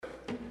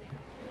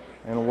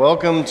And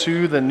welcome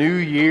to the new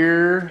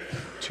year,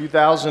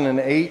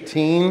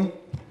 2018.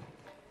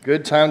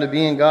 Good time to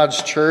be in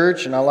God's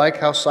church. And I like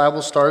how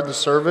Cybele started the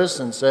service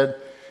and said,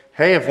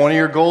 hey, if one of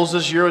your goals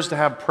this year is to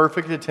have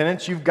perfect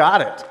attendance, you've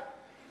got it.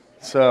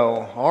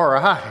 So, all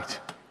right.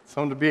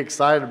 Something to be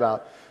excited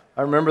about.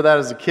 I remember that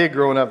as a kid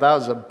growing up. That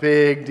was a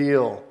big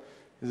deal.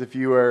 As if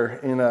you were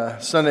in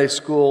a Sunday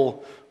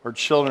school or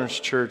children's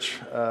church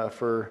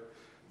for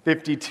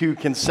 52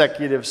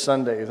 consecutive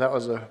Sundays. That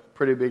was a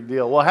pretty big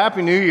deal. Well,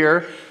 Happy New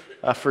Year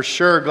for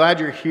sure. Glad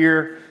you're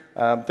here.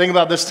 Think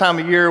about this time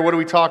of year. What do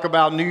we talk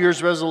about? New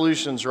Year's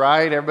resolutions,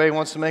 right? Everybody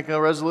wants to make a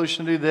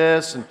resolution to do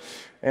this.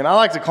 And I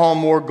like to call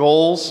them more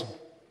goals.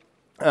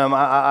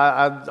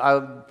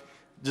 I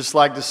just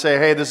like to say,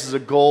 hey, this is a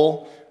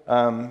goal.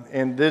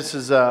 And this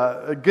is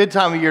a good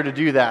time of year to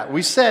do that.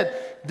 We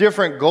set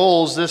different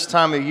goals this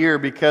time of year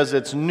because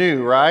it's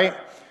new, right?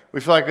 We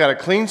feel like we've got a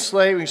clean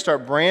slate. We can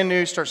start brand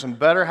new, start some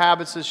better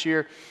habits this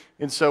year.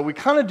 And so we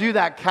kind of do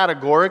that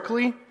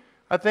categorically,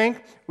 I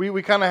think.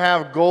 We kind of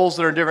have goals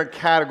that are in different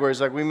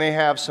categories. Like we may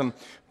have some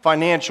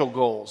financial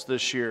goals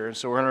this year. And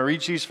so we're going to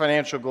reach these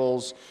financial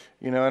goals,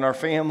 in our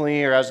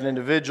family or as an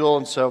individual.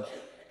 And so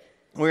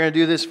we're going to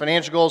do this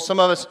financial goals. Some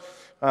of us,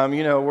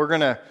 we're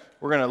going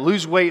to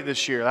lose weight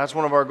this year. That's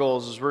one of our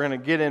goals, is we're going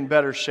to get in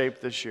better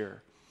shape this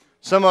year.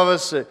 Some of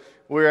us,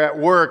 we're at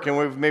work and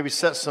we've maybe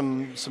set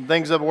some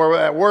things up where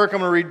at work I'm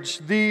going to reach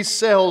these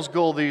sales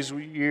goal this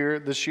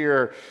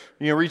year,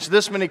 reach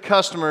this many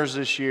customers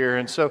this year.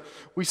 And so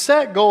we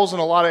set goals in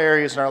a lot of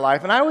areas in our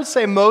life. And I would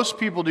say most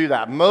people do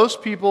that.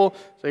 Most people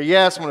say,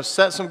 yes, I'm going to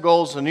set some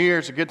goals. The New Year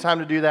is a good time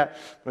to do that.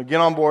 I'm going to get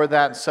on board with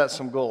that and set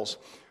some goals.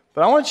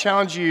 But I want to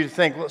challenge you to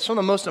think some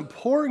of the most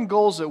important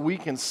goals that we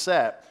can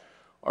set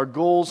are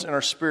goals in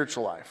our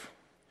spiritual life.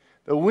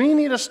 That we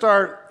need to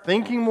start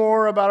thinking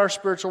more about our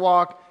spiritual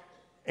walk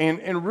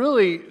and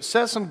really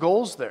set some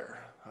goals there.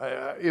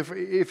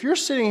 If you're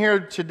sitting here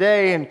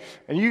today and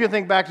you can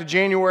think back to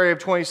January of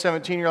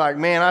 2017, you're like,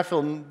 man, I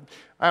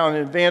don't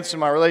advance in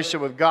my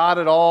relationship with God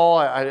at all.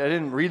 I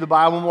didn't read the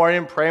Bible more. I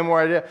didn't pray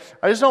more.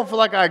 I just don't feel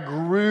like I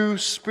grew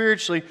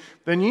spiritually.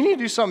 Then you need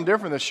to do something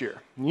different this year.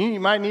 You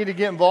might need to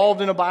get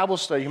involved in a Bible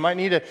study. You might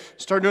need to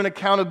start doing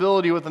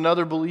accountability with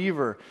another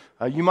believer.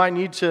 You might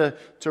need to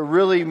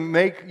really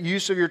make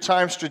use of your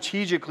time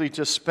strategically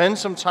to spend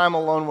some time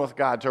alone with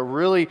God, to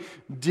really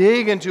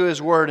dig into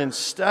His Word and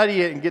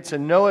study it and get to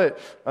know it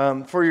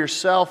for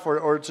yourself,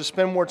 or to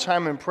spend more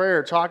time in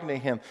prayer talking to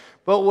Him.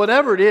 But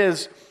whatever it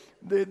is,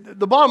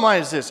 the bottom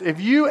line is this: if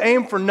you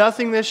aim for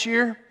nothing this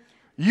year,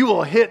 you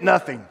will hit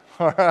nothing.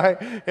 All right?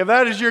 If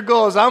that is your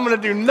goal, is I'm going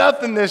to do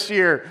nothing this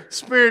year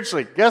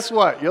spiritually, guess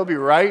what? You'll be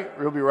right.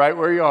 You'll be right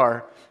where you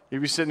are.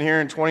 You'll be sitting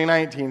here in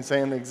 2019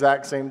 saying the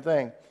exact same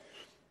thing.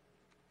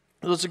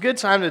 So it's a good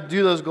time to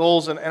do those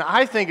goals. And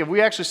I think if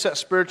we actually set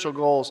spiritual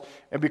goals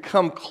and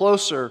become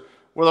closer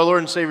with our Lord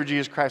and Savior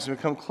Jesus Christ and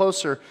become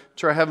closer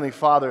to our Heavenly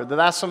Father,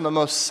 that's some of the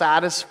most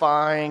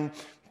satisfying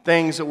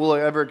things that we'll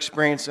ever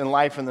experience in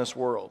life in this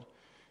world.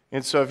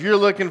 And so if you're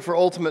looking for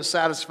ultimate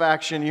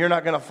satisfaction, you're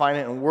not going to find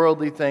it in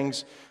worldly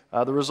things.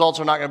 The results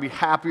are not going to be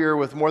happier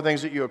with more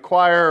things that you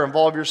acquire or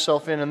involve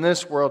yourself in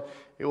this world.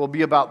 It will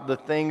be about the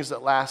things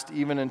that last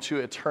even into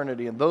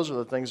eternity, and those are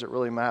the things that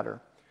really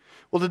matter.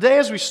 Well, today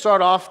as we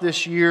start off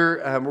this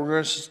year, we're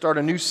going to start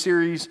a new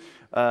series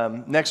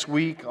next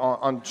week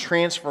on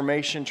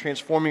transformation,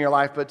 transforming your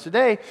life. But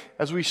today,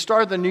 as we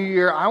start the new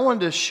year, I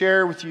wanted to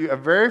share with you a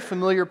very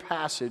familiar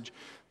passage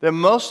that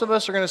most of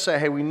us are going to say,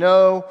 hey, we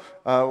know,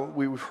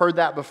 we've heard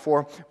that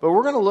before, but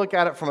we're going to look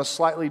at it from a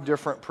slightly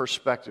different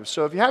perspective.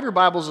 So if you have your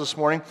Bibles this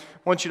morning, I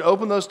want you to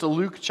open those to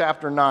Luke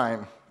chapter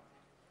 9.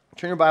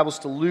 Turn your Bibles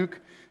to Luke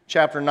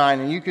chapter 9,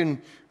 and you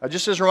can,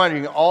 just as a reminder,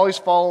 you can always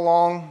follow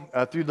along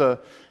through the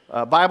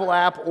Bible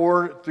app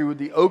or through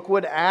the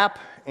Oakwood app,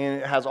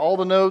 and it has all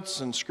the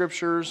notes and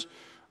scriptures,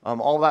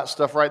 all that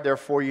stuff right there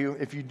for you.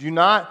 If you do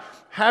not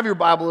have your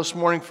Bible this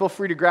morning, feel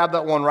free to grab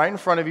that one right in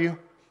front of you.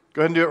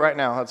 Go ahead and do it right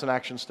now. That's an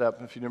action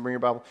step if you didn't bring your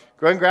Bible.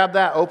 Go ahead and grab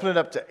that. Open it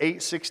up to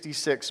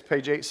 866,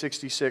 page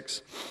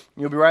 866.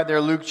 You'll be right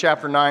there, Luke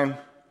chapter 9.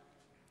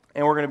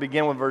 And we're going to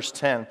begin with verse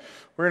 10.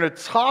 We're going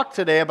to talk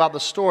today about the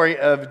story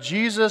of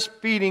Jesus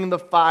feeding the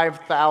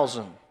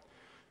 5,000.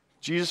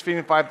 Jesus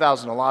feeding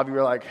 5,000. A lot of you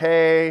are like,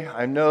 hey,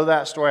 I know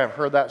that story. I've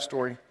heard that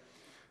story.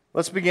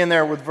 Let's begin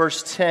there with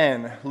verse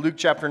 10. Luke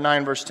chapter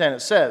 9, verse 10. It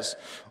says,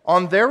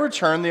 on their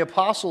return, the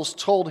apostles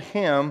told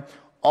him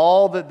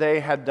all that they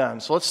had done.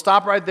 So let's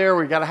stop right there.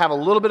 We've got to have a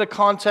little bit of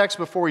context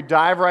before we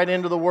dive right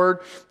into the word.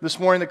 This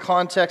morning, the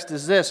context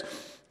is this,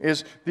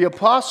 is the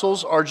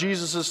apostles are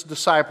Jesus'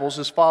 disciples,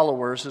 his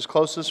followers, his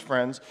closest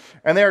friends,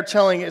 and they are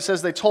telling, it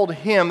says they told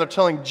him, they're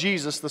telling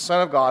Jesus, the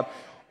Son of God,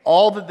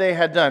 all that they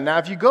had done. Now,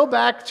 if you go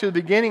back to the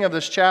beginning of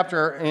this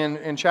chapter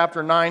in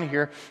chapter 9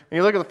 here, and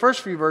you look at the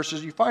first few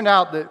verses, you find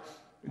out that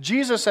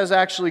Jesus is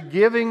actually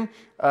giving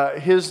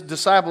his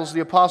disciples,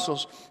 the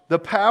apostles, the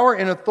power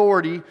and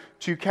authority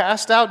to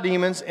cast out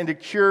demons and to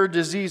cure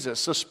diseases.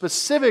 So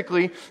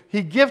specifically,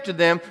 he gifted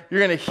them, you're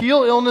going to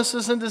heal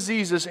illnesses and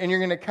diseases, and you're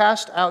going to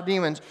cast out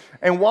demons.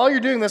 And while you're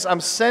doing this,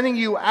 I'm sending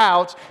you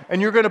out,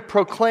 and you're going to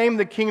proclaim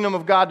the kingdom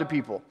of God to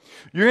people.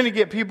 You're going to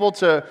get people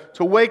to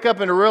wake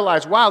up and to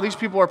realize, wow, these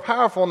people are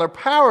powerful, and they're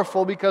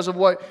powerful because of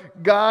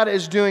what God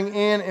is doing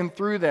in and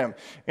through them.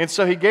 And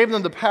so he gave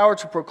them the power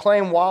to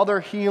proclaim while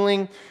they're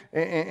healing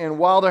and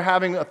while they're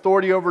having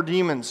authority over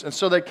demons. And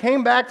so they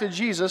came back to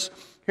Jesus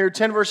here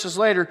 10 verses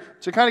later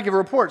to kind of give a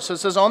report. So it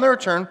says, on their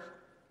return,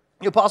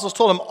 the apostles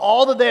told him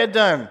all that they had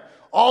done,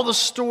 all the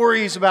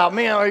stories about,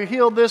 man, I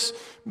healed this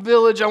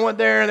village, I went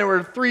there, and there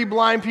were 3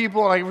 blind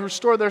people, and I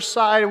restored their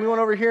sight, and we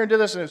went over here and did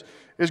this, and it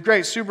was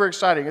great, super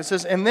exciting. It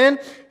says, and then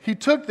he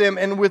took them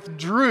and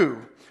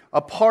withdrew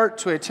apart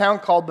to a town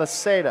called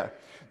Bethsaida.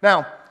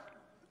 Now,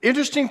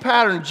 interesting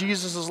pattern in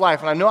Jesus'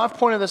 life, and I know I've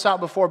pointed this out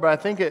before, but I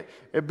think it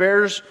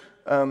bears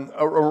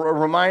a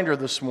reminder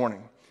this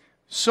morning.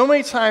 So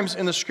many times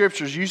in the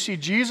scriptures, you see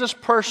Jesus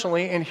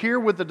personally, and here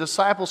with the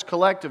disciples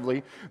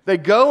collectively, they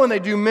go and they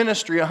do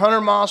ministry 100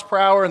 miles per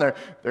hour, and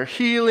they're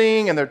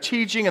healing, and they're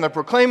teaching, and they're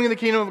proclaiming the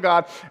kingdom of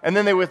God, and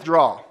then they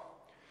withdraw.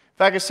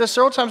 In fact, it says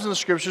several times in the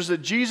scriptures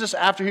that Jesus,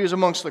 after he was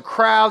amongst the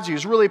crowds, he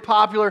was really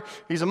popular,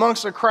 he's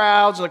amongst the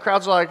crowds, and the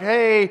crowds are like,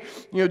 hey,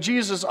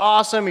 Jesus is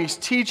awesome, he's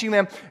teaching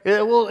them.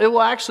 It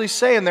will actually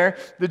say in there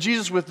that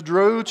Jesus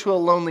withdrew to a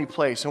lonely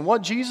place. And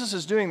what Jesus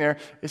is doing there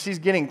is he's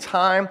getting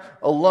time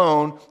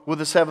alone with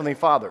his heavenly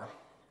Father.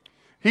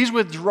 He's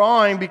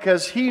withdrawing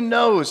because he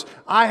knows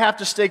I have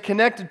to stay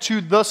connected to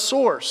the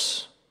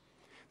source.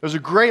 There's a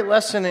great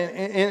lesson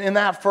in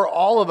that for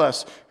all of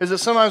us, is that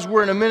sometimes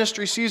we're in a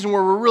ministry season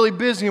where we're really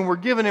busy and we're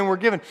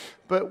giving,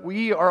 but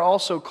we are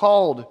also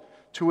called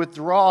to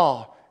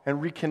withdraw and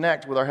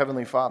reconnect with our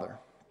Heavenly Father.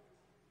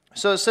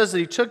 So it says that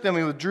he took them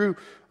and withdrew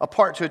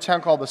apart to a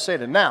town called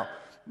Bethsaida. Now,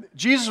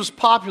 Jesus was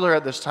popular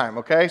at this time,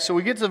 okay? So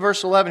we get to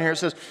verse 11 here. It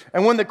says,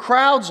 and when the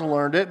crowds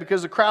learned it,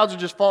 because the crowds are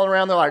just falling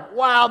around, they're like,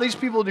 wow, these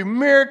people do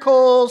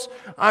miracles.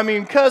 I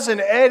mean, Cousin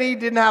Eddie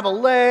didn't have a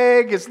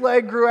leg. His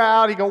leg grew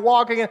out. He can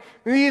walk again.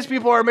 These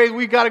people are amazing.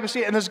 We got to go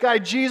see it. And this guy,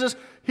 Jesus,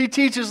 he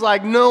teaches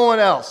like no one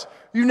else.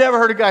 You've never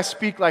heard a guy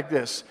speak like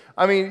this.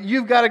 I mean,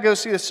 you've got to go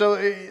see this. So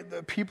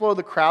the people,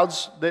 the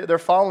crowds, they're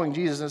following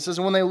Jesus. And it says,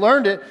 when they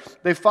learned it,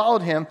 they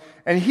followed him,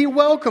 and he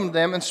welcomed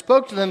them and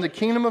spoke to them the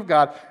kingdom of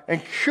God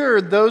and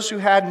cured those who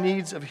had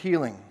needs of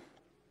healing.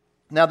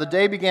 Now the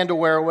day began to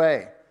wear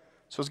away.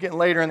 So it's getting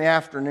later in the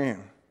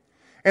afternoon.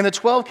 And the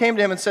 12 came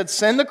to him and said,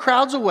 send the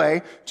crowds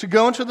away to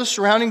go into the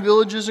surrounding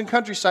villages and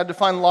countryside to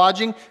find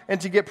lodging and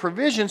to get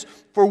provisions,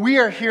 for we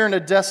are here in a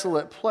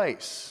desolate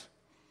place.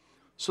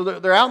 So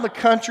they're out in the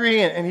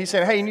country, and he's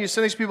saying, hey, you need to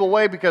send these people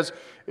away because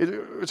it's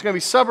going to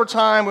be supper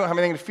time. We don't have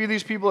anything to feed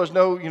these people. There's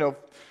no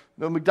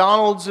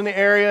McDonald's in the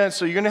area. And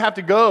so you're going to have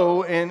to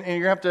go, and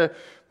you're going to have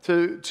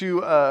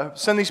to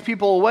send these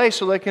people away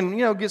so they can,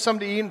 get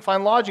something to eat and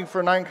find lodging for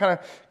a night and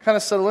kind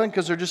of settle in,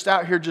 because they're just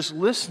out here just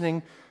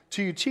listening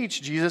to you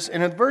teach, Jesus.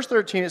 And in verse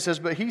 13 it says,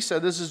 but he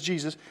said, this is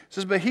Jesus, it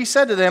says, but he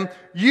said to them,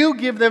 you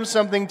give them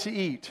something to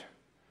eat.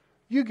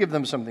 You give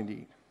them something to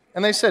eat.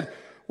 And they said,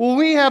 well,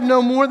 we have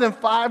no more than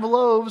 5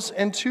 loaves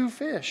and 2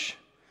 fish.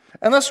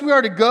 Unless we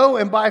are to go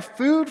and buy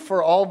food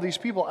for all of these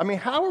people. I mean,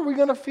 how are we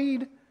going to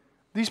feed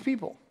these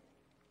people?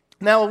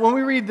 Now, when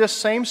we read this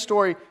same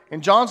story in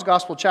John's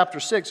Gospel,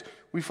 chapter 6,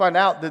 we find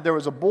out that there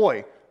was a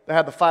boy that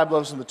had the 5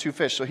 loaves and the 2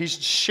 fish. So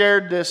he's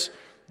shared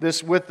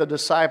this with the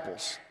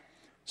disciples.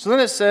 So then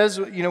it says,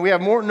 we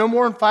have no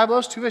more than 5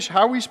 loaves, 2 fish.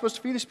 How are we supposed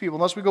to feed these people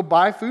unless we go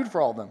buy food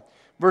for all of them?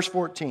 Verse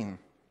 14.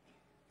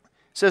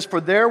 It says, for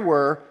there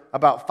were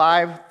about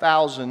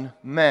 5,000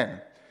 men.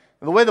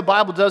 And the way the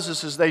Bible does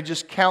this is they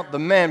just count the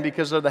men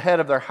because they're the head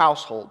of their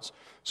households.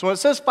 So when it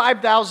says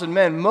 5,000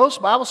 men,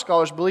 most Bible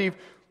scholars believe,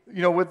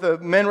 with the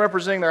men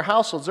representing their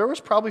households, there was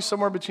probably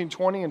somewhere between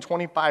 20 and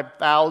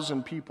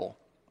 25,000 people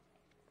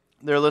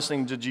they're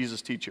listening to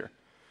Jesus teach here.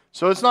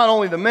 So it's not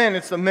only the men,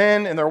 it's the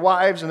men and their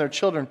wives and their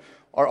children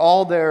are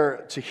all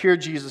there to hear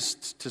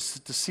Jesus, to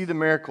see the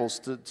miracles,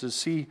 to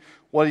see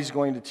what he's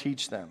going to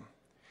teach them.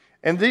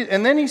 And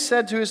then he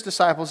said to his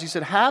disciples, he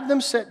said, have them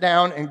sit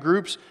down in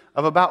groups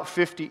of about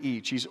 50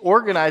 each. He's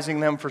organizing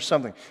them for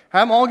something.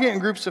 Have them all get in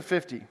groups of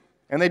 50.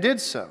 And they did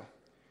so.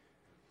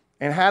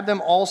 And had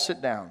them all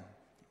sit down.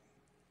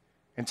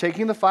 And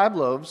taking the 5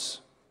 loaves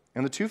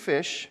and the 2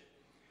 fish,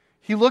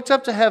 he looked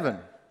up to heaven.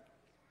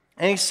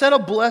 And he said a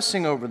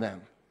blessing over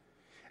them.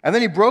 And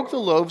then he broke the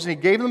loaves and he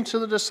gave them to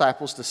the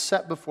disciples to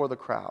set before the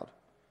crowd.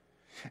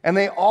 And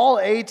they all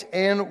ate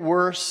and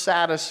were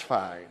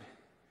satisfied.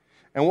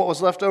 And what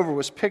was left over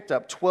was picked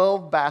up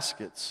 12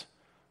 baskets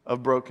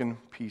of broken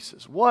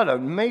pieces. What an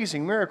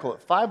amazing miracle.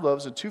 At 5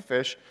 loaves and 2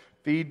 fish,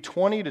 feed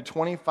 20 to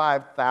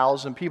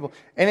 25,000 people.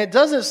 And it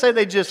doesn't say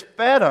they just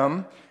fed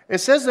them. It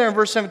says there in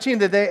verse 17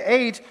 that they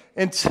ate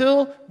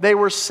until they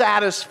were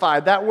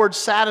satisfied. That word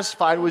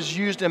satisfied was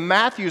used in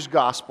Matthew's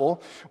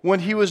gospel when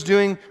he was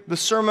doing the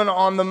Sermon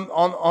on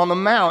the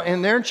Mount.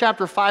 And there in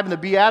chapter 5 in the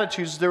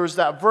Beatitudes, there was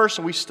that verse,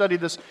 and we studied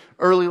this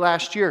early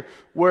last year,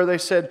 where they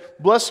said,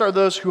 "Blessed are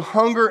those who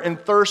hunger and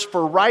thirst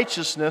for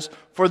righteousness,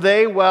 for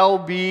they will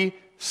be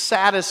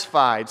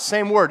satisfied."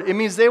 Same word. It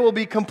means they will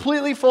be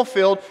completely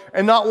fulfilled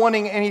and not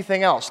wanting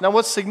anything else. Now,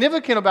 what's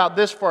significant about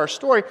this for our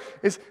story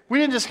is we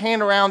didn't just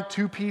hand around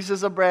 2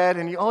 pieces of bread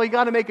and, you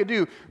got to make it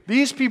do.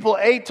 These people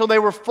ate till they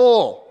were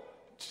full.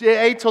 They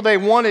ate till they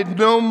wanted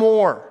no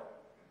more.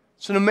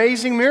 It's an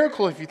amazing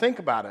miracle if you think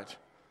about it.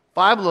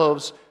 5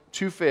 loaves,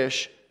 2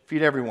 fish,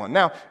 feed everyone.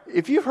 Now,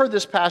 if you've heard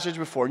this passage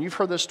before and you've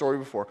heard this story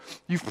before,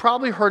 you've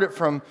probably heard it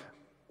from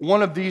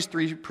one of these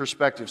 3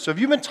 perspectives. So if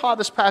you've been taught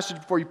this passage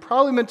before, you've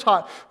probably been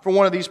taught from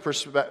one of these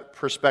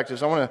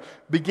perspectives. I want to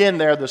begin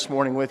there this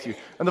morning with you.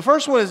 And the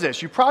first one is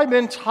this. You've probably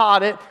been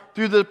taught it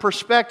through the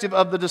perspective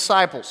of the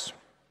disciples.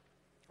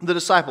 The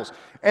disciples.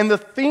 And the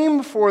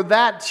theme for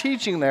that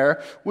teaching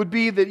there would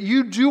be that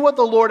you do what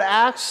the Lord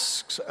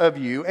asks of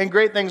you and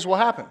great things will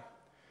happen.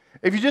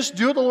 If you just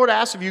do what the Lord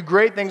asks of you,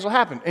 great things will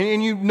happen.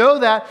 And you know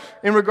that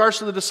in regards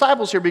to the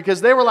disciples here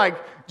because they were like,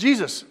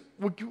 "Jesus,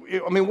 what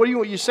are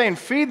you saying?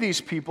 Feed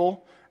these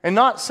people and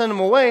not send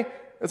them away."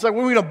 It's like,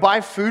 what are we going to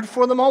buy food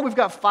for them all? We've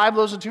got 5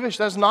 loaves and 2 fish.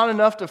 That's not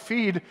enough to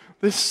feed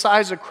this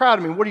size of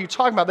crowd. What are you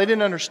talking about? They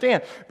didn't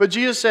understand. But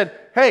Jesus said,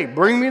 "Hey,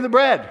 bring me the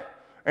bread."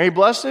 And he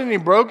blessed it and he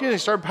broke it and he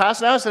started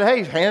passing it out and said,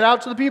 "Hey, hand it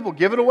out to the people.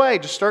 Give it away.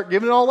 Just start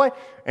giving it all away."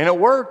 And it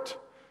worked.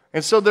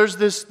 And so there's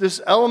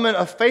this element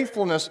of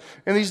faithfulness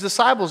in these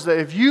disciples that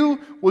if you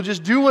will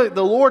just do what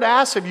the Lord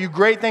asks of you,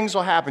 great things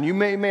will happen. You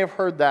may have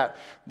heard that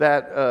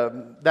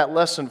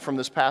lesson from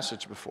this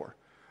passage before.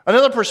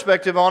 Another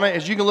perspective on it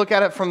is you can look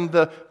at it from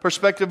the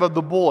perspective of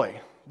the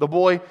boy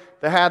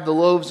that had the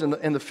loaves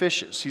and the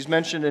fishes. He's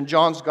mentioned in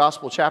John's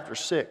Gospel, chapter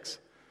 6.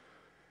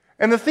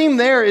 And the theme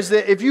there is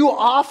that if you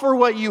offer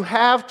what you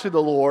have to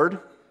the Lord,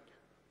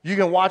 you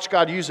can watch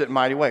God use it in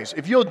mighty ways.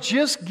 If you'll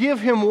just give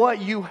him what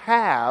you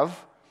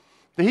have,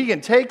 that he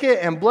can take it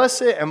and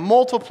bless it and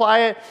multiply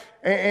it,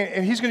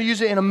 and he's going to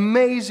use it in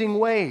amazing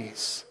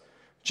ways.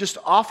 Just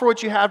offer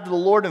what you have to the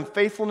Lord in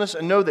faithfulness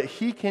and know that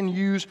he can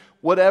use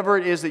whatever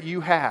it is that you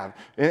have.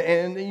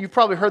 And you've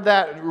probably heard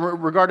that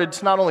regarded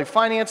to not only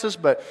finances,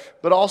 but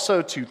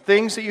also to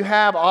things that you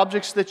have,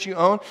 objects that you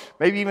own,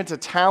 maybe even to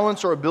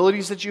talents or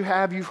abilities that you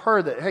have. You've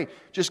heard that, hey,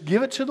 just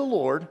give it to the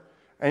Lord,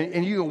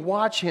 and you can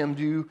watch him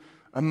do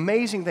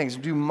amazing things,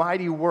 do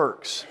mighty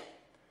works.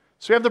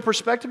 So we have the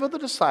perspective of the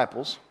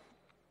disciples,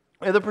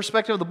 the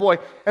perspective of the boy,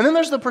 and then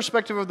there's the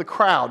perspective of the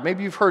crowd.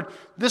 Maybe you've heard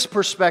this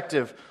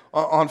perspective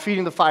on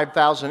feeding the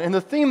 5,000. And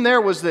the theme there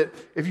was that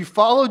if you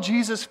follow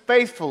Jesus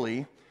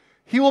faithfully,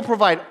 he will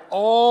provide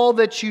all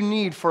that you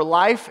need for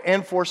life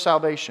and for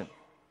salvation.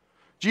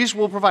 Jesus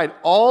will provide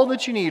all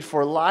that you need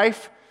for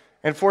life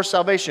and for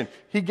salvation.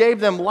 He gave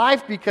them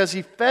life because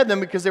he fed them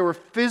because they were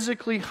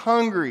physically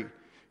hungry.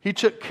 He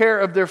took care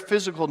of their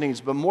physical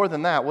needs. But more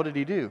than that, what did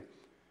he do?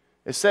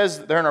 It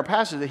says there in our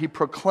passage that he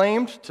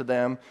proclaimed to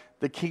them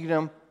the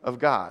kingdom of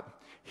God.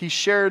 He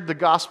shared the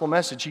gospel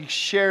message. He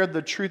shared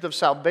the truth of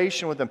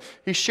salvation with them.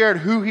 He shared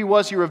who he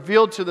was. He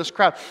revealed to this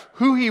crowd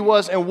who he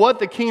was and what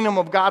the kingdom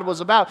of God was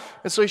about.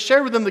 And so he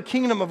shared with them the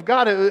kingdom of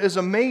God. It is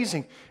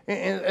amazing.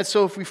 And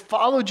so if we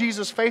follow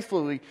Jesus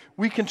faithfully,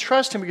 we can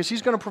trust him because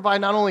he's going to provide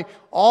not only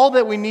all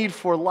that we need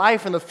for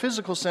life in the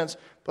physical sense,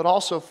 but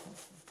also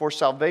for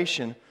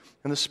salvation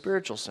in the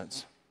spiritual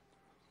sense.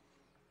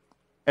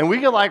 And we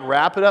can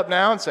wrap it up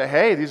now and say,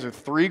 hey, these are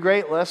 3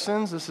 great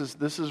lessons. This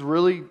is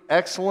really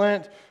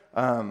excellent.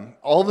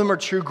 All of them are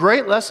true.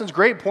 Great lessons,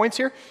 great points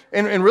here,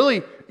 and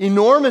really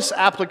enormous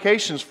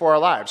applications for our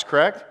lives,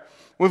 correct?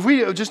 If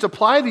we just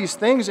apply these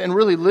things and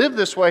really live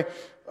this way,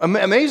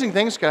 amazing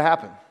things could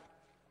happen.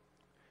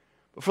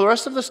 But for the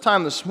rest of this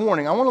time this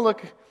morning, I want to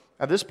look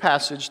at this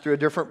passage through a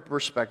different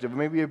perspective,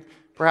 maybe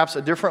perhaps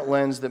a different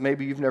lens that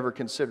maybe you've never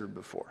considered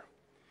before.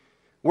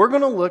 We're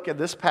going to look at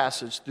this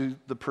passage through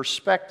the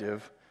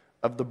perspective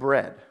of the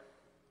bread.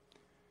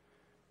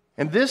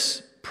 And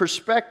this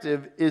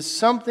perspective is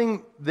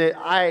something that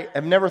I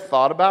have never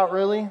thought about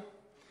really.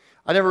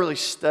 I never really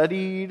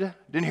studied,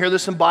 didn't hear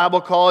this in Bible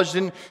college,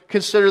 didn't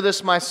consider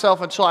this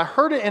myself until I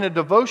heard it in a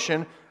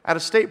devotion at a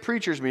state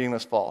preachers meeting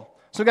this fall.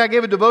 Some guy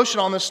gave a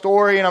devotion on this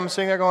story, and I'm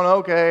sitting there going,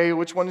 okay,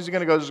 which one is he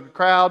going to go? Is it the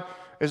crowd?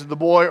 Is it the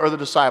boy or the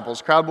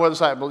disciples? Crowd, boy,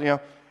 disciple, And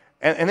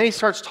then he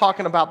starts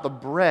talking about the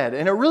bread.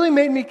 And it really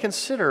made me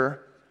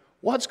consider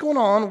what's going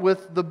on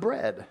with the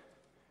bread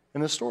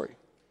in this story.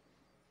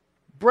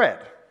 Bread.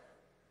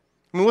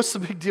 What's the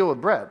big deal with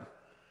bread?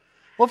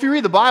 Well, if you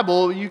read the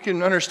Bible, you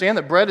can understand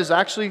that bread is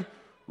actually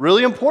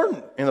really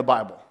important in the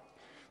Bible.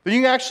 That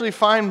you can actually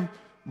find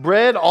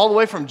bread all the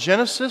way from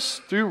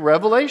Genesis through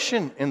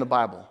Revelation in the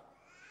Bible.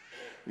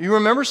 You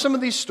remember some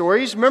of these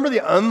stories? Remember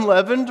the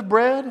unleavened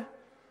bread?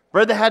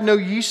 Bread that had no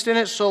yeast in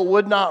it so it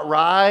would not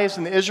rise,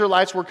 and the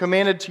Israelites were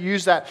commanded to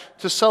use that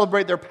to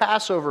celebrate their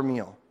Passover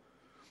meal.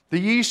 The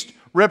yeast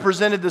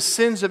represented the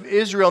sins of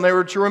Israel, and they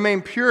were to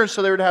remain pure,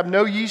 so they were to have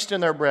no yeast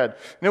in their bread.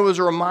 And it was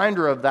a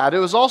reminder of that. It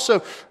was also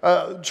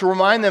to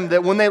remind them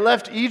that when they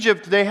left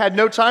Egypt, they had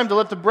no time to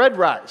let the bread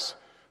rise.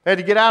 They had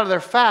to get out of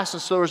their fast,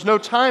 and so there was no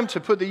time to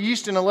put the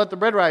yeast in and let the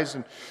bread rise.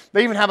 And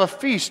they even have a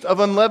feast of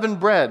unleavened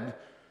bread.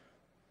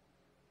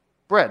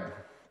 Bread.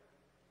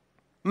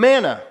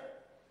 Manna.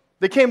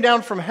 They came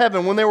down from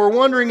heaven when they were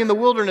wandering in the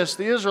wilderness,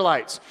 the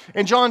Israelites.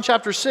 In John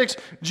chapter 6,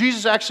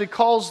 Jesus actually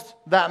calls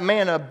that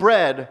manna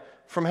bread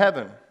from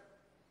heaven.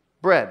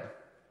 Bread.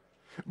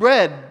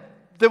 Bread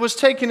that was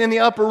taken in the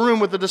upper room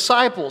with the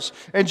disciples.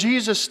 And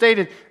Jesus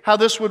stated how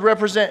this would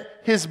represent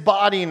his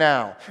body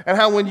now. And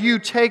how when you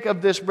take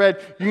of this bread,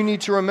 you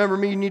need to remember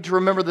me. You need to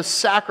remember the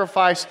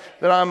sacrifice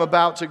that I'm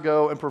about to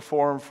go and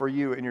perform for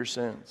you and your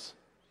sins.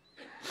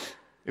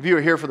 If you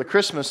were here for the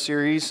Christmas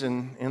series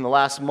in the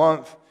last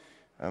month,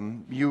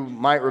 you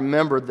might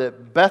remember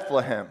that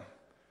Bethlehem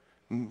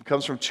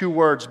comes from two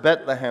words,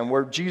 Bethlehem,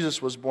 where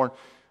Jesus was born.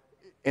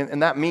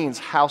 And that means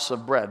house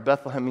of bread.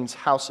 Bethlehem means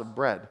house of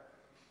bread.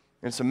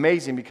 And it's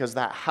amazing because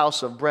that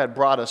house of bread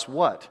brought us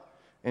what?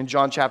 In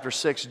John chapter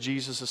 6,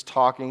 Jesus is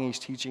talking, he's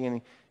teaching,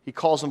 and he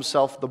calls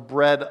himself the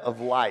bread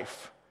of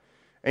life.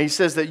 And he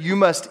says that you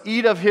must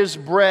eat of his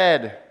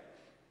bread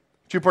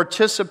to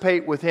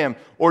participate with him,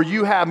 or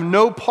you have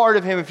no part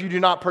of him if you do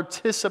not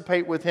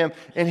participate with him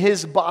in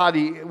his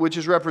body, which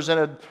is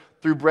represented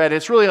through bread.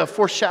 It's really a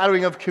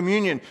foreshadowing of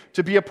communion,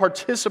 to be a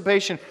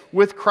participation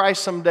with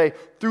Christ someday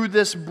through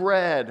this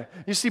bread.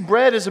 You see,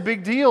 bread is a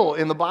big deal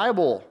in the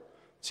Bible.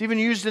 It's even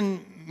used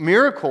in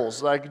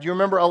miracles. Like, do you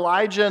remember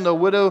Elijah and the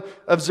widow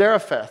of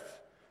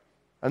Zarephath?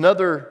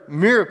 Another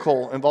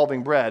miracle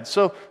involving bread.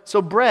 So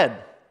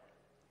bread,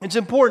 it's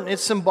important,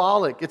 it's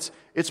symbolic,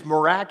 it's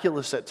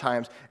miraculous at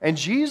times. And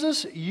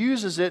Jesus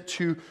uses it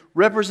to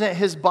represent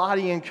his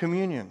body in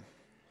communion.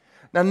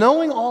 Now,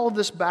 knowing all of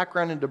this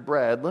background into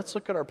bread, let's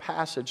look at our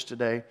passage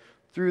today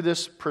through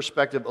this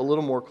perspective a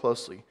little more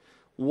closely.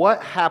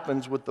 What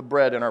happens with the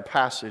bread in our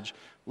passage?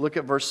 Look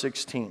at verse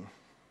 16.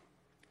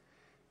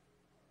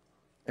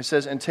 It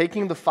says, "And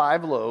taking the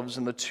 5 loaves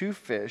and the 2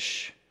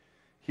 fish,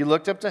 he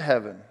looked up to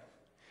heaven,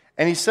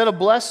 and he said a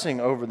blessing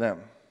over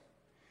them.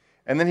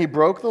 And then he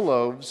broke the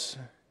loaves,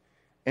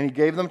 and he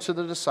gave them to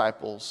the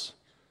disciples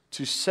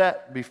to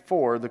set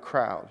before the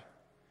crowd.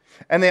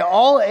 And they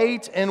all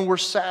ate and were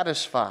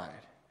satisfied.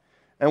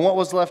 And what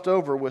was left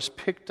over was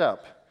picked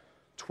up,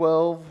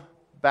 12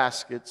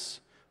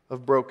 baskets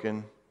of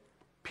broken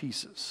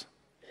pieces."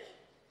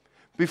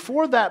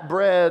 Before that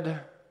bread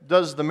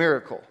does the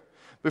miracle,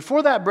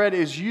 before that bread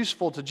is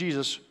useful to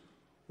Jesus,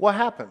 what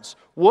happens?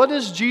 What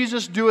does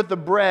Jesus do with the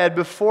bread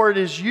before it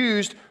is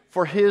used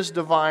for his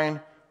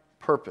divine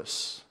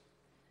purpose?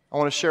 I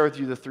want to share with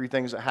you the 3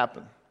 things that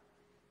happen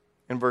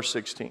in verse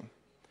 16.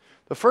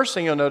 The first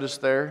thing you'll notice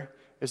there,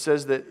 it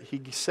says that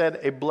he said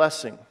a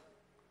blessing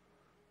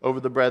over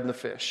the bread and the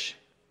fish.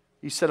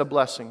 He said a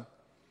blessing.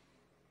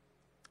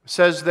 It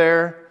says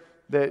there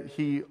that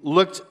he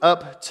looked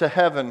up to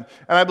heaven.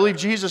 And I believe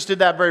Jesus did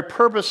that very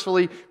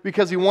purposefully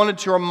because he wanted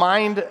to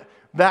remind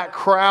that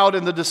crowd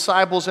and the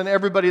disciples and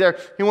everybody there,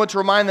 he wanted to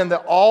remind them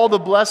that all the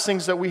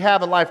blessings that we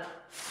have in life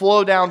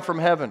flow down from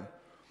heaven.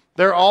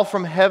 They're all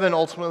from heaven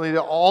ultimately. They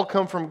all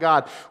come from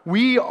God.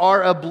 We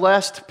are a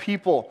blessed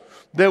people,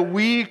 that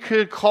we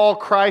could call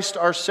Christ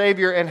our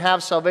Savior and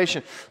have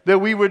salvation, that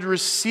we would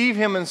receive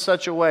him in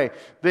such a way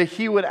that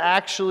he would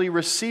actually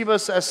receive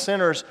us as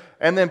sinners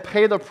and then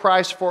pay the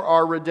price for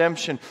our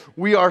redemption.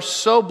 We are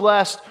so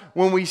blessed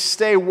when we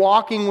stay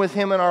walking with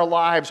him in our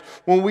lives,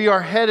 when we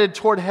are headed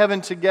toward heaven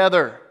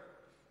together,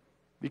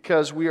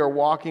 because we are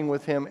walking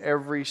with him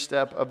every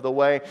step of the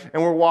way.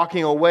 And we're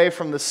walking away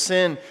from the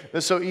sin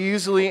that so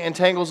easily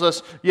entangles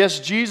us. Yes,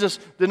 Jesus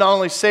did not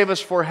only save us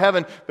for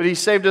heaven, but he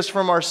saved us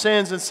from our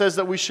sins and says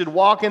that we should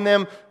walk in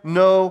them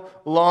no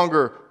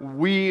longer.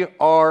 We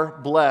are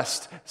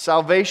blessed.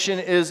 Salvation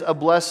is a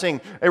blessing.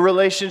 A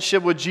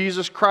relationship with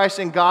Jesus Christ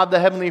and God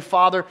the Heavenly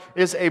Father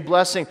is a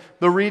blessing.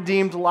 The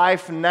redeemed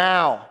life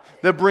now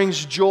that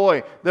brings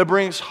joy, that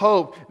brings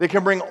hope, that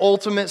can bring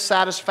ultimate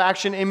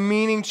satisfaction and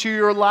meaning to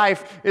your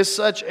life is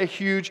such a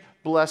huge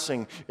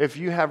blessing. If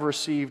you have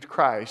received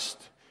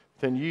Christ,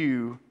 then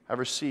you have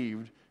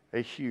received a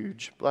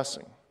huge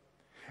blessing.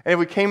 And if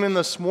we came in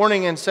this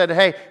morning and said,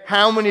 hey,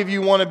 how many of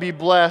you want to be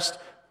blessed?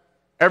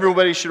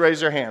 Everybody should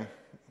raise their hand.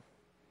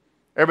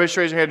 Everybody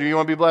should raise their hand. Do you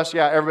want to be blessed?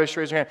 Yeah, everybody should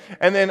raise their hand.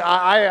 And then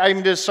I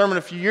even did a sermon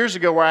a few years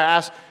ago where I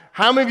asked,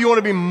 how many of you want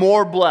to be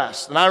more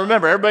blessed? And I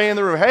remember everybody in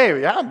the room,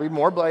 hey, yeah, be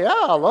more blessed.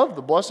 Yeah, I love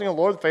the blessing of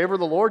the Lord, the favor of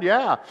the Lord.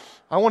 Yeah,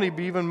 I want to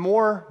be even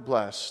more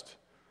blessed.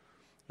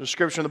 There's a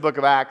scripture in the book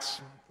of Acts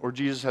where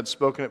Jesus had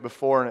spoken it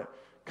before, and it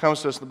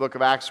comes to us in the book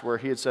of Acts where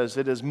he had says,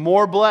 it is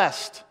more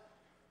blessed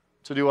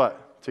to do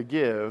what? To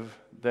give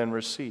than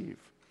receive.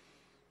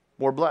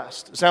 More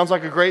blessed. It sounds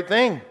like a great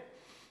thing.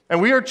 And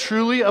we are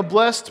truly a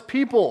blessed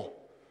people.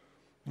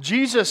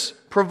 Jesus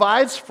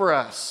provides for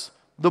us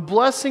the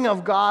blessing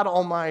of God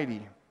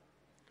Almighty.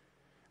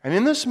 And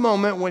in this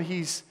moment, when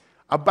he's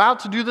about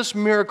to do this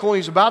miracle,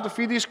 he's about to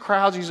feed these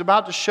crowds, he's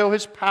about to show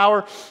his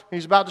power,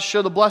 he's about to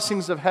show the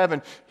blessings of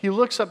heaven, he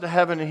looks up to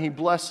heaven and he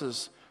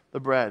blesses the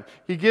bread.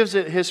 He gives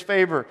it his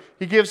favor.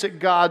 He gives it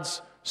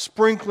God's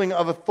sprinkling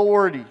of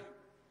authority.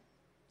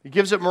 He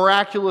gives it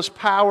miraculous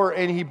power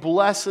and he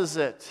blesses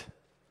it.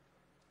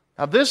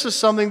 Now this is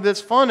something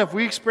that's fun. If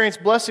we experience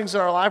blessings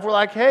in our life, we're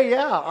like, hey,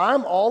 yeah,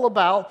 I'm all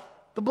about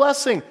the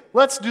blessing.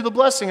 Let's do the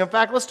blessing. In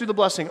fact, let's do the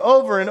blessing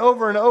over and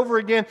over and over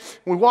again.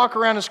 When we walk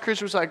around as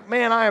Christians, like,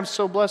 man, I am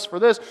so blessed for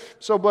this,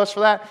 so blessed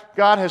for that.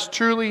 God has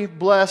truly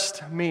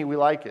blessed me. We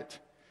like it.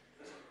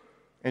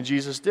 And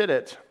Jesus did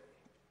it.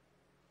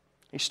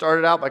 He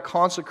started out by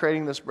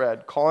consecrating this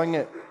bread, calling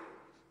it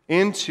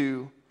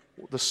into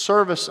the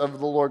service of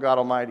the Lord God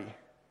Almighty.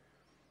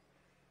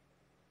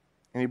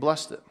 And he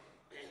blessed it.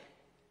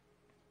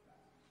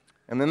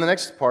 And then the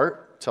next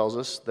part tells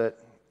us that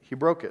he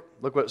broke it.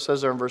 Look what it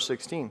says there in verse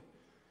 16.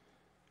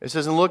 It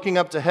says, and looking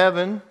up to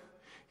heaven,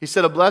 he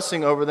said a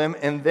blessing over them,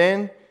 and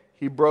then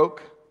he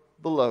broke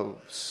the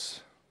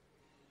loaves.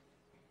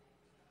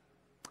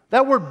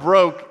 That word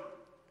broke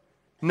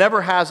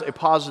never has a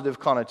positive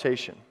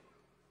connotation.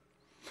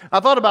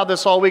 I thought about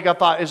this all week. I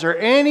thought, is there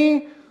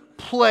any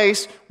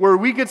place where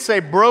we could say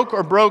broke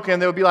or broken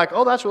that would be like,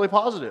 oh, that's really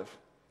positive?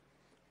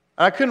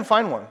 And I couldn't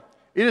find one.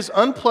 It is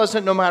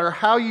unpleasant no matter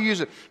how you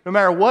use it, no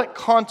matter what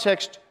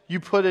context you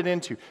put it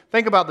into.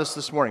 Think about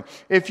this morning.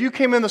 If you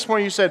came in this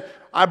morning and you said,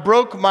 I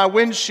broke my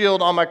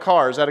windshield on my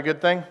car, is that a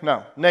good thing?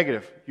 No,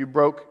 negative. You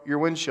broke your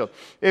windshield.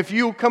 If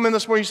you come in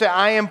this morning and you say,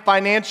 I am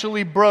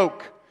financially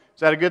broke, is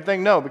that a good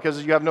thing? No,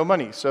 because you have no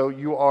money. So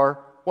you are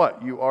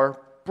what? You are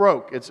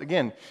broke. It's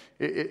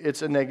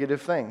a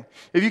negative thing.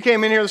 If you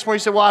came in here this morning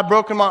and you said, well, I've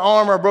broken my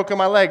arm or I've broken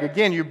my leg,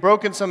 again, you've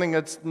broken something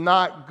that's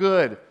not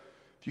good.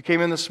 If you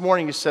came in this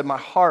morning and you said, my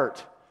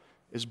heart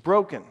is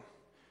broken,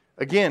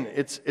 again,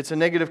 it's a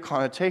negative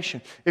connotation.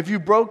 If you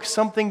broke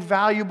something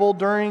valuable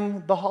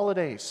during the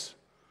holidays,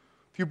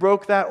 if you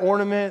broke that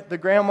ornament that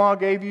grandma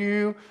gave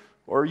you,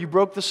 or you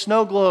broke the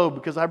snow globe,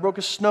 because I broke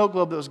a snow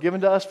globe that was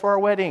given to us for our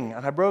wedding,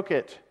 and I broke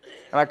it,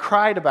 and I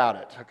cried about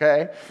it,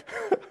 okay?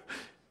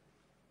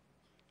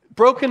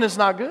 Broken is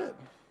not good.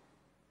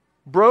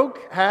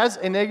 Broke has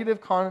a negative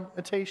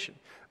connotation.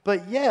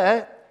 But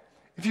yet,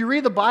 if you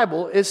read the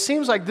Bible, it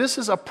seems like this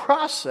is a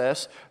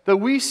process that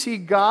we see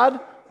God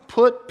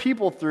put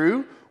people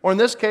through, or in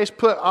this case,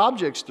 put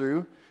objects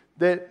through,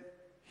 that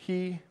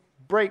he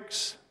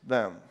breaks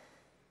them.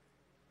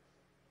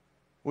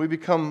 We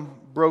become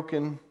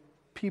broken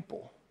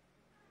people.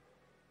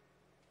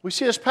 We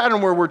see this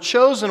pattern where we're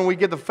chosen, and we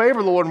get the favor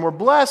of the Lord, and we're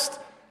blessed,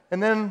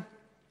 and then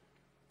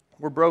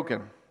we're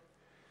broken.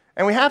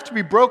 And we have to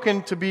be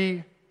broken to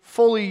be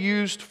fully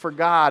used for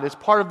God. It's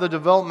part of the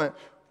development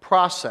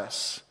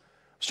process.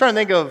 I was trying to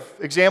think of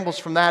examples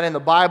from that in the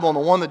Bible, and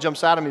the one that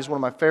jumps out at me is one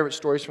of my favorite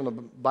stories from the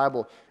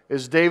Bible,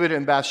 is David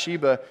and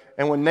Bathsheba,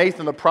 and when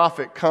Nathan the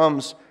prophet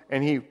comes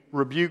and he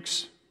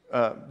rebukes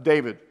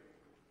David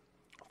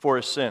for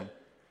his sin.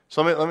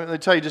 So let me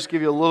tell you, just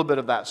give you a little bit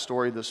of that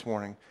story this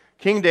morning.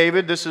 King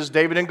David, this is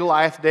David and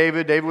Goliath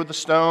David with the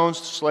stones,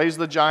 slays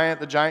the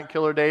giant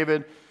killer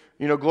David.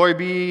 You know, glory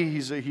be,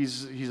 he's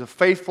a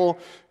faithful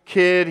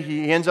kid.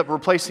 He ends up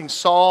replacing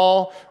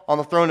Saul on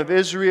the throne of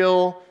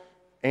Israel.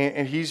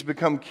 And he's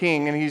become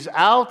king. And he's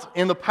out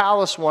in the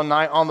palace one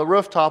night on the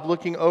rooftop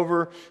looking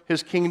over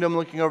his kingdom,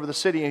 looking over the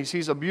city. And he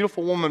sees a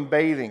beautiful woman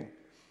bathing.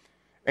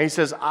 And he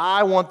says,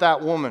 I want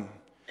that woman.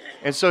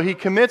 And so he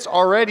commits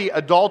already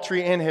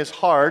adultery in his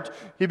heart.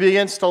 He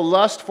begins to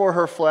lust for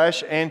her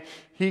flesh. And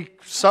he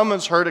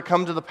summons her to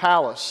come to the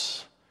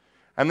palace.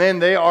 And then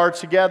they are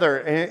together.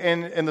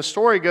 And the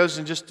story goes,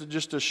 and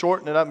just to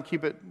shorten it up and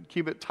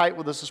keep it tight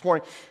with us this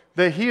morning,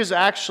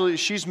 that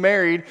she's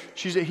married.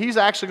 He's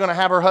actually going to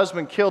have her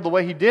husband killed. The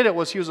way he did it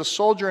was he was a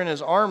soldier in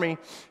his army.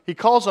 He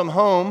calls him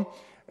home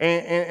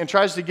and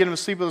tries to get him to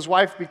sleep with his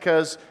wife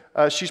because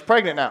she's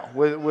pregnant now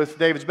with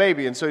David's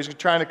baby. And so he's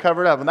trying to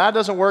cover it up. And that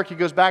doesn't work. He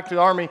goes back to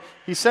the army.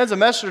 He sends a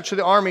messenger to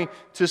the army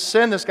to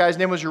send this guy's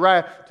name was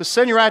Uriah, to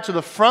send Uriah to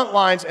the front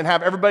lines and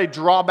have everybody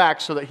draw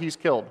back so that he's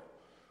killed.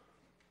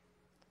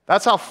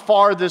 That's how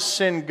far this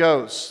sin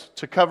goes,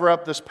 to cover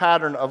up this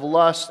pattern of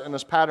lust and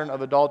this pattern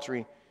of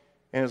adultery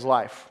in his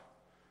life.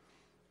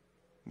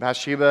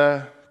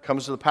 Bathsheba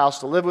comes to the palace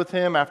to live with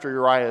him after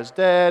Uriah is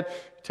dead,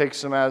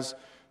 takes her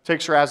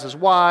as his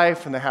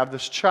wife, and they have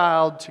this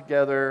child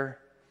together.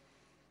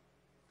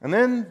 And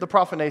then the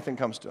prophet Nathan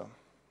comes to him.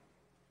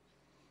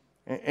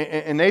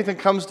 And Nathan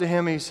comes to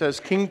him and he says,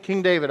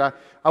 King David, I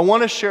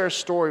want to share a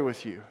story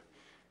with you.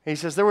 And he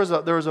says, there was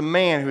a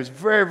man who was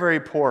very, very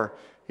poor.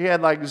 He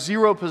had like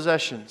 0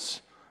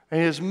 possessions. And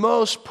his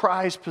most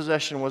prized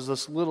possession was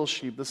this little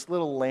sheep, this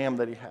little lamb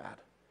that he had.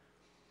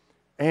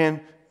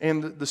 And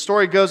the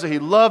story goes that he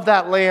loved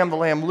that lamb. The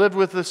lamb lived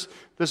with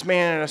this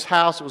man in his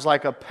house. It was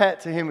like a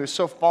pet to him. He was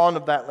so fond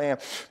of that lamb.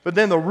 But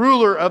then the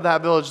ruler of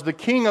that village, the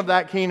king of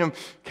that kingdom,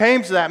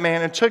 came to that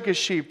man and took his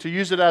sheep to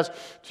use it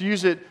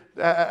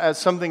as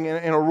something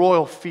in a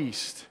royal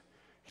feast.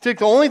 He took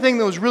the only thing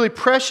that was really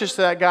precious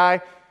to that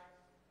guy,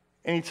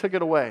 and he took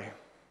it away.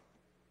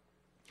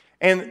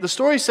 And the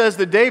story says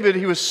that David,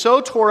 he was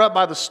so tore up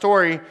by the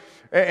story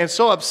and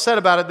so upset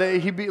about it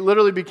that he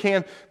literally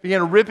began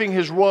ripping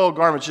his royal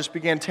garments, just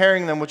began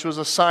tearing them, which was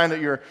a sign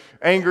that you're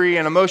angry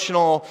and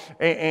emotional.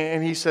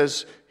 And he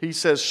says,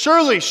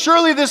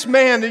 surely this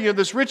man,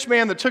 this rich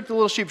man that took the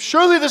little sheep,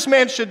 surely this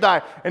man should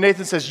die. And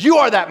Nathan says, you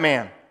are that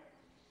man.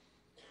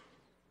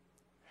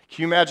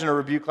 Can you imagine a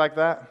rebuke like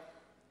that?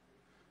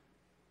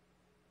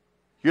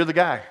 You're the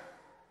guy.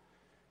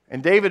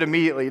 And David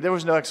immediately, there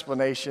was no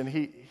explanation.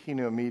 He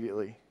knew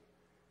immediately.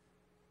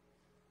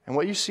 And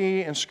what you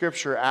see in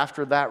Scripture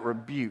after that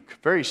rebuke,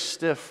 very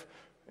stiff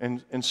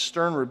and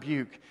stern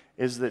rebuke,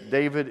 is that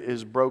David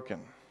is broken.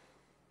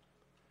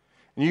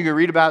 And you can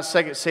read about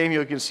 2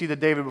 Samuel, you can see the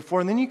David before,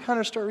 and then you kind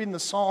of start reading the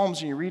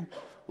Psalms, and you read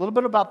a little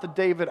bit about the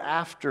David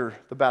after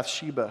the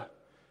Bathsheba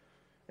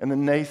and the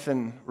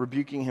Nathan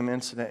rebuking him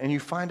incident, and you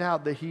find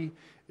out that he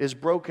is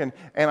broken.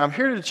 And I'm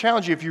here to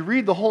challenge you, if you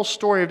read the whole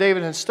story of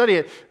David and study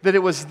it, that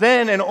it was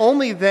then and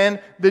only then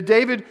that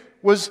David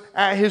was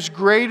at his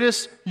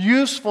greatest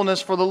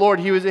usefulness for the Lord.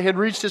 He had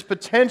reached his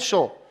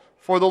potential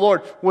for the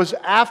Lord, was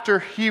after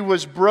he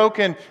was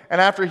broken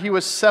and after he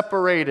was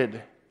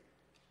separated.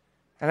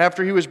 And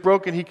after he was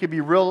broken, he could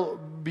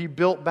be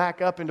built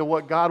back up into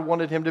what God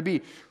wanted him to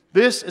be.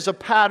 This is a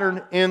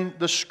pattern in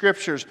the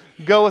Scriptures.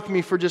 Go with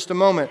me for just a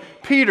moment.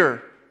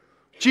 Peter,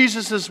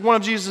 one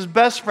of Jesus'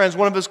 best friends,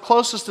 one of his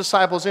closest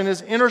disciples, in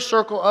his inner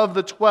circle of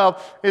the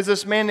 12 is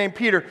this man named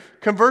Peter.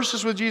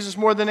 Converses with Jesus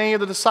more than any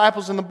of the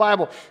disciples in the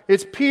Bible.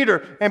 It's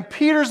Peter, and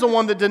Peter's the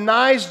one that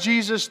denies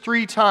Jesus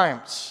 3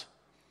 times.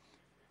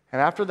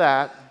 And after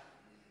that,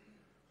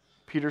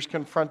 Peter's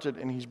confronted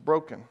and he's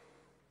broken.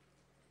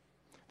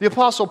 The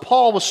Apostle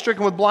Paul was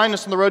stricken with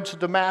blindness on the road to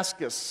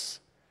Damascus,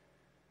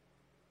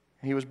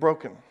 and he was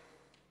broken.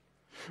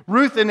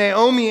 Ruth and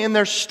Naomi, in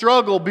their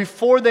struggle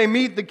before they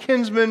meet the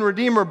kinsman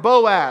redeemer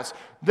Boaz,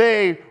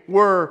 they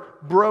were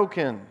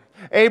broken.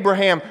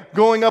 Abraham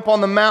going up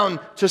on the mountain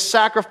to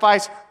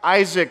sacrifice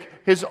Isaac,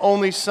 his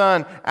only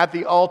son, at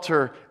the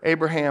altar,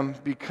 Abraham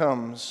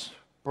becomes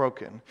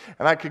broken.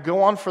 And I could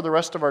go on for the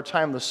rest of our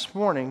time this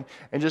morning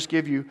and just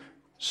give you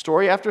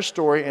story after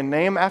story and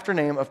name after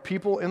name of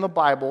people in the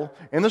Bible,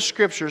 in the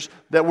Scriptures,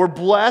 that were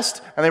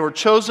blessed and they were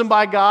chosen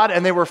by God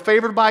and they were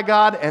favored by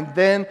God, and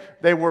then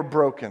they were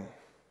broken.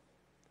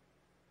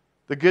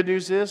 The good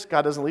news is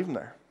God doesn't leave them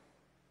there.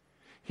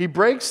 He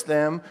breaks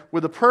them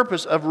with the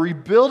purpose of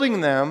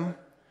rebuilding them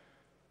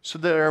so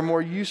that they're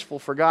more useful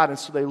for God and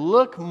so they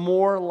look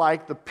more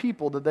like the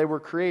people that they were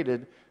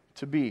created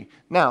to be.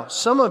 Now,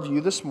 some of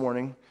you this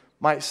morning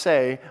might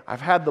say,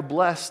 I've had the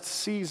blessed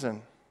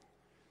season,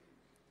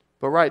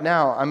 but right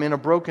now I'm in a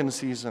broken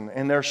season,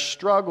 and there's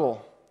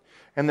struggle,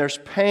 and there's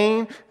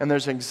pain, and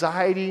there's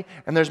anxiety,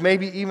 and there's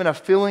maybe even a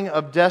feeling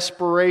of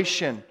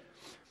desperation.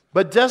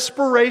 But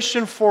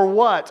desperation for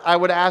what, I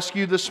would ask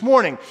you this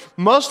morning?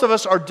 Most of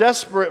us are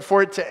desperate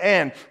for it to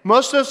end.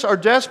 Most of us are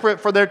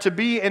desperate for there to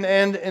be an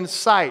end in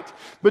sight.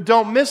 But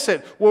don't miss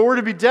it. What we're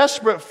to be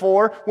desperate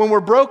for when we're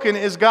broken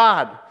is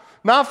God.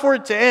 Not for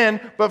it to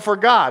end, but for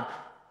God.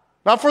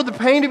 Not for the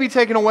pain to be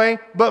taken away,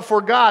 but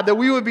for God. That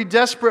we would be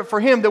desperate for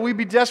Him. That we'd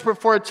be desperate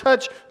for a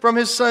touch from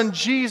His Son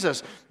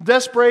Jesus.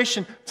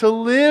 Desperation to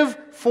live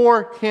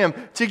for Him.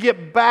 To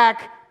get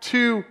back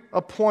to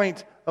a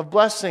point of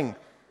blessing.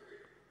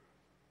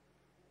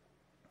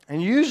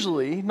 And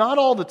usually, not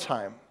all the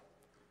time,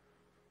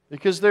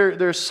 because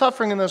there's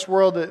suffering in this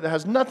world that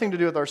has nothing to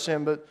do with our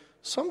sin, but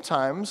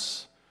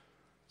sometimes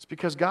it's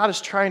because God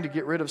is trying to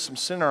get rid of some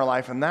sin in our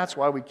life, and that's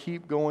why we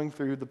keep going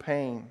through the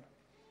pain.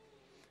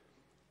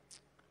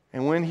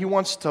 And when He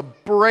wants to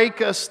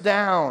break us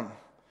down,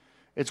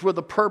 it's with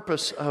the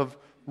purpose of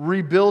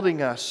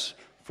rebuilding us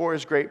for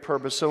His great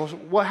purpose. So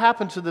what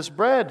happened to this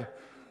bread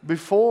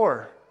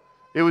before?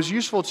 It was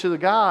useful to the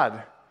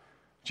God.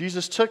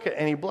 Jesus took it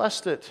and He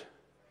blessed it.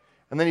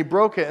 And then He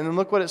broke it. And then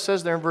look what it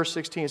says there in verse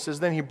 16. It says,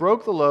 then He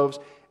broke the loaves,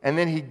 and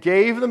then He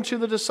gave them to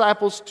the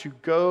disciples to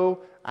go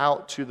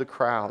out to the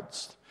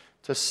crowds,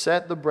 to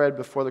set the bread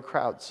before the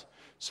crowds.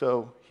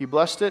 So He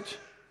blessed it,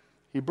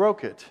 He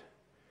broke it,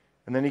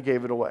 and then He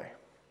gave it away.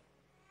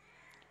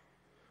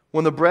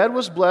 When the bread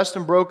was blessed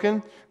and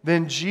broken,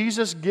 then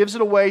Jesus gives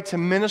it away to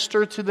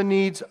minister to the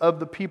needs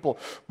of the people.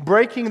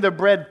 Breaking the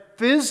bread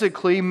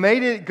physically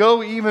made it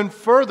go even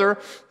further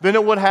than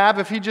it would have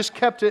if He just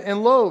kept it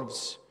in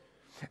loaves.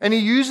 And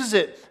He uses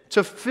it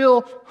to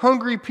fill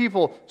hungry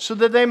people so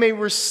that they may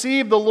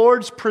receive the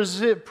Lord's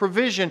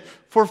provision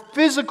for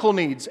physical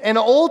needs. And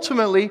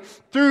ultimately,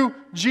 through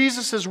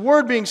Jesus'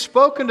 word being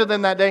spoken to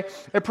them that day,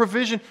 a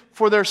provision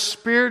for their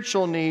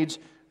spiritual needs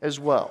as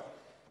well.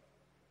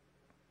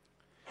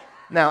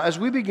 Now, as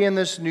we begin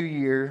this new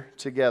year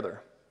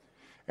together,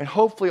 and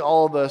hopefully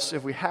all of us,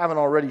 if we haven't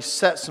already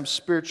set some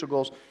spiritual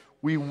goals,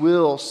 we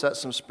will set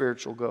some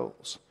spiritual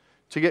goals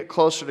to get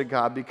closer to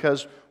God,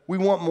 because we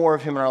want more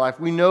of Him in our life.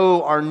 We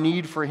know our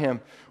need for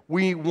Him.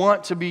 We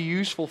want to be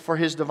useful for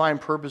His divine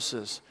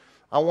purposes.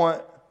 I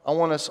want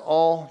us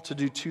all to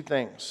do 2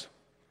 things.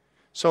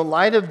 So in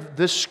light of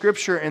this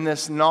scripture and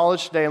this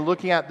knowledge today, and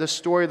looking at this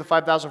story of the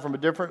 5,000 from a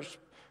different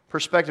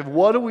perspective,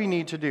 what do we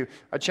need to do?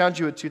 I challenge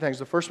you with two things.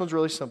 The first one's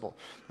really simple.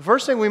 The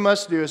first thing we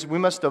must do is we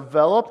must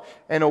develop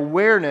an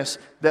awareness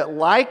that,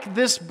 like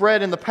this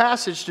bread in the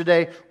passage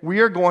today, we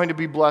are going to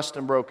be blessed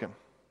and broken.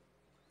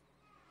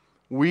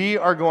 We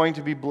are going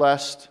to be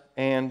blessed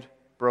and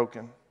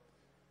broken.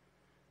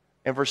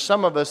 And for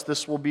some of us,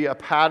 this will be a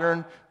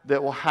pattern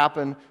that will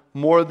happen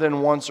more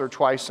than once or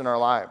twice in our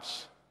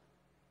lives.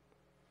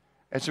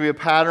 It's going to be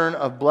a pattern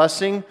of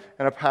blessing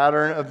and a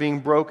pattern of being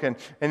broken.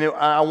 And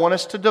I want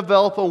us to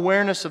develop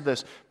awareness of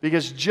this,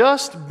 because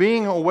just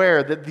being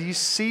aware that these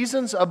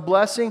seasons of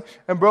blessing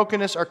and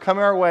brokenness are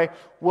coming our way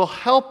will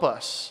help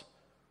us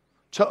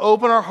to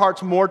open our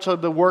hearts more to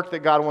the work that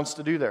God wants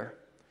to do there.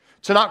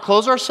 To not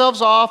close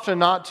ourselves off and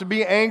not to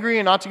be angry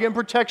and not to get in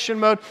protection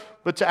mode,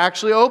 but to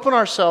actually open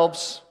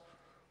ourselves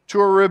to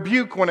a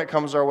rebuke when it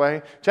comes our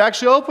way. To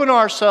actually open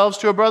ourselves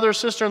to a brother or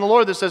sister in the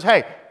Lord that says,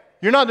 hey,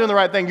 you're not doing the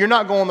right thing. You're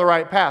not going the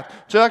right path.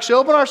 To actually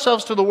open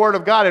ourselves to the Word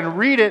of God and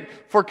read it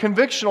for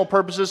convictional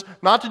purposes,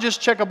 not to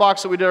just check a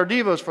box that we did our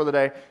devos for the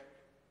day.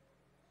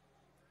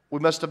 We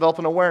must develop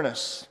an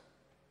awareness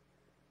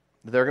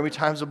that there are going to be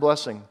times of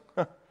blessing,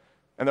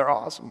 and they're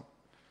awesome.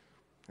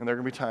 And there are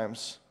going to be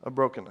times of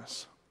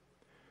brokenness.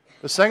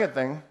 The second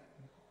thing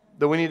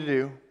that we need to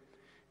do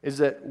is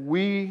that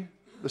we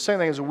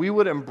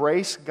would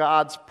embrace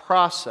God's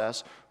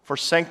process for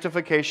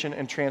sanctification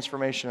and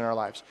transformation in our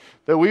lives.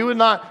 That we would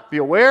not be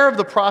aware of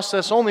the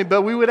process only,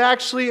 but we would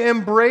actually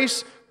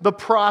embrace the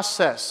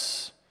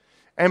process.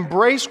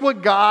 Embrace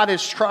what God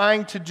is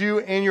trying to do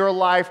in your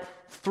life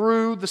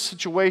through the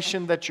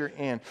situation that you're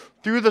in,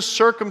 through the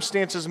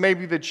circumstances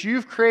maybe that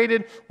you've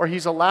created or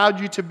He's allowed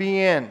you to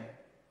be in.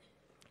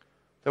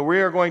 That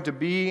we are going to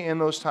be in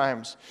those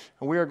times,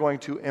 and we are going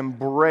to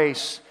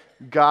embrace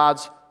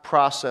God's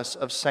process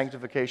of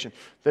sanctification.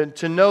 Then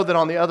to know that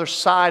on the other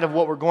side of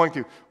what we're going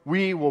through,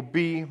 we will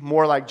be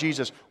more like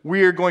Jesus.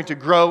 We are going to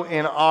grow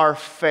in our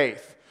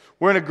faith.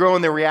 We're going to grow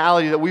in the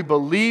reality that we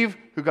believe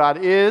who God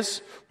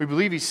is. We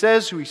believe He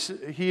says who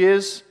He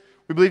is.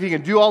 We believe He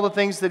can do all the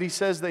things that He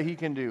says that He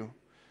can do.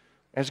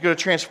 And it's going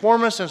to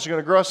transform us, and it's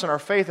going to grow us in our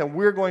faith, and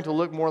we're going to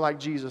look more like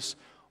Jesus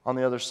on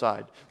the other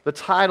side. The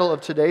title of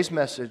today's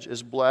message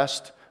is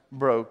Blessed,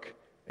 Broke,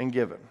 and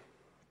Given.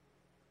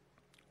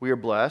 We are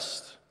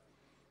blessed,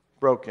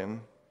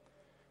 broken,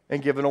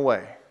 and given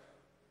away.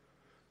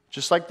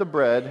 Just like the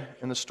bread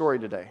in the story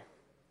today.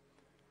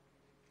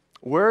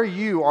 Where are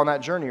you on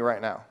that journey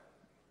right now?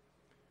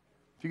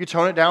 If you could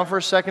tone it down for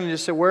a second and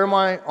just say, where am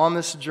I on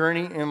this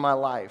journey in my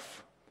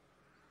life?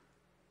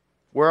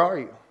 Where are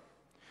you?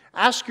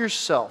 Ask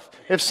yourself,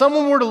 if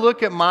someone were to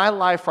look at my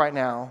life right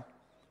now,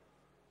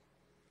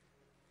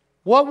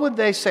 what would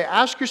they say?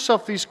 Ask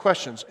yourself these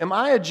questions. Am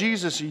I a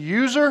Jesus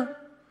user?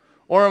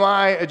 Or am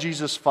I a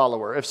Jesus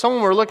follower? If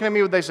someone were looking at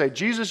me, would they say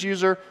Jesus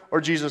user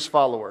or Jesus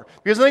follower?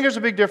 Because I think there's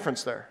a big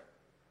difference there.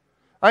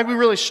 I think we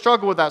really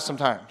struggle with that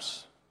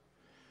sometimes.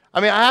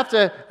 I mean, I have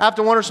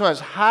to wonder sometimes,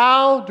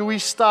 how do we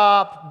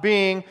stop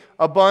being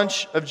a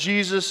bunch of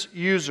Jesus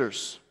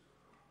users?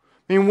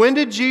 I mean, when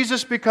did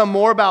Jesus become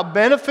more about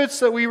benefits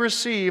that we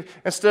receive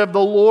instead of the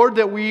Lord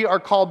that we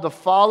are called to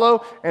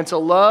follow and to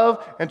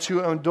love and to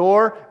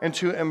endure and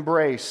to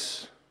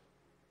embrace?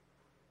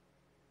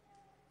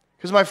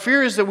 Because my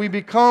fear is that we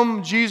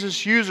become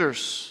Jesus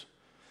users.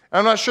 And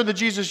I'm not sure that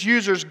Jesus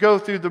users go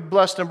through the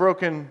blessed and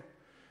broken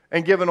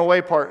and given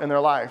away part in their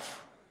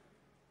life.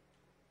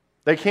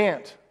 They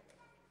can't.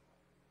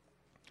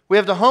 We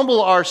have to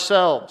humble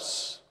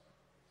ourselves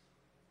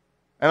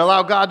and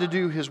allow God to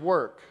do His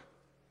work.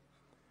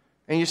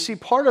 And you see,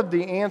 part of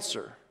the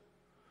answer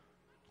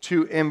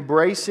to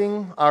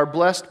embracing our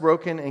blessed,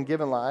 broken, and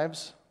given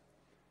lives,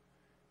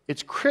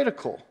 it's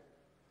critical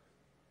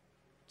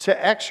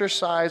to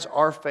exercise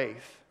our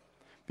faith.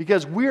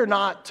 Because we are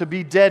not to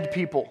be dead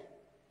people.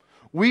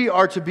 We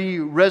are to be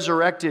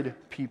resurrected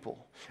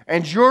people.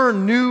 And your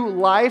new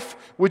life,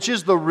 which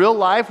is the real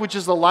life, which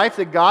is the life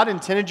that God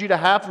intended you to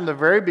have from the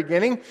very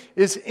beginning,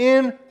 is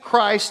in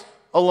Christ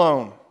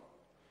alone.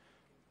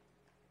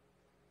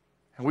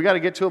 And we got to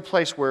get to a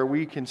place where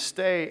we can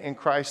stay in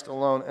Christ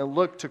alone and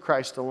look to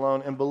Christ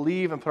alone and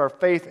believe and put our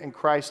faith in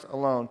Christ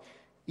alone,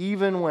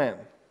 even when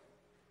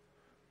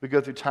we go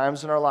through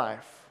times in our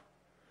life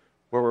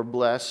where we're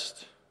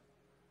blessed,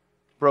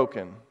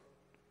 broken,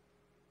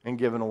 and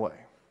given away.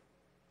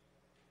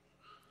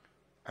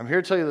 I'm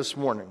here to tell you this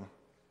morning,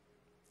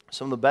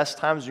 some of the best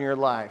times in your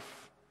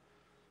life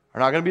are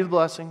not going to be the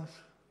blessings.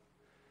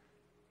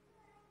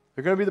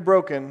 They're going to be the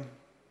broken,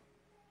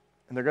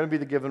 and they're going to be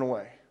the given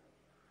away.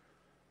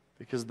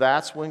 Because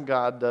that's when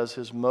God does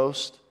His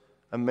most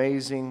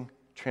amazing,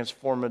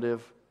 transformative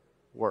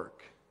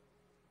work.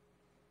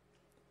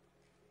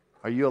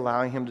 Are you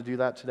allowing Him to do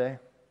that today?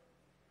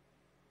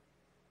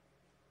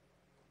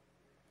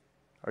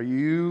 Are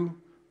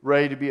you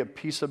ready to be a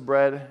piece of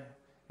bread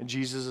in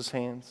Jesus'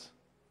 hands?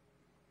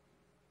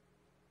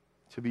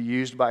 To be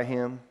used by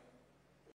Him?